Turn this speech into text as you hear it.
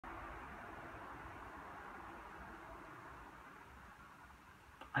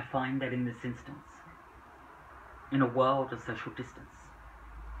I find that in this instance, in a world of social distance,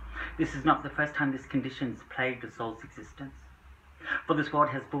 this is not the first time this condition's plagued a soul's existence. For this world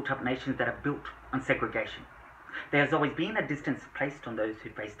has built up nations that are built on segregation. There has always been a distance placed on those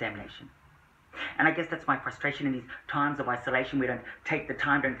who face damnation. And I guess that's my frustration in these times of isolation. We don't take the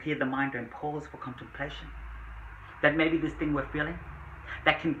time, don't clear the mind, don't pause for contemplation. That maybe this thing we're feeling,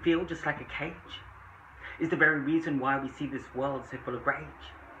 that can feel just like a cage, is the very reason why we see this world so full of rage.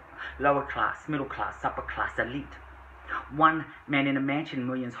 Lower class, middle class, upper class, elite. One man in a mansion,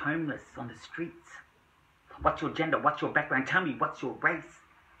 millions homeless on the streets. What's your gender? What's your background? Tell me, what's your race?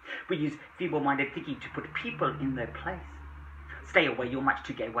 We use feeble-minded thinking to put people in their place. Stay away, you're much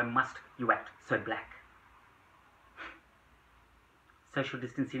too gay. Why must you act so black? Social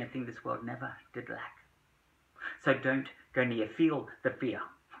distancing, a thing this world never did lack. So don't go near, feel the fear.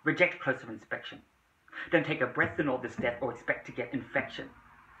 Reject closer inspection. Don't take a breath in all this death or expect to get infection.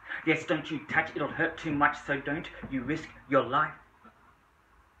 Yes, don't you touch, it'll hurt too much, so don't you risk your life.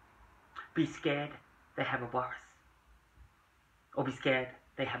 Be scared they have a virus. Or be scared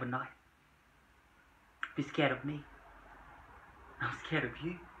they have a knife. Be scared of me. I'm scared of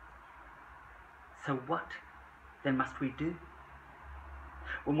you. So what then must we do?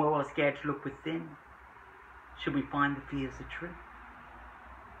 When we're all scared to look within, should we find the fears are true?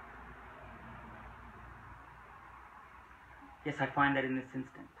 Yes, I find that in this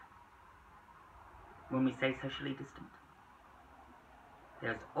instant, when we say socially distant,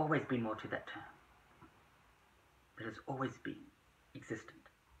 there has always been more to that term. There has always been existence.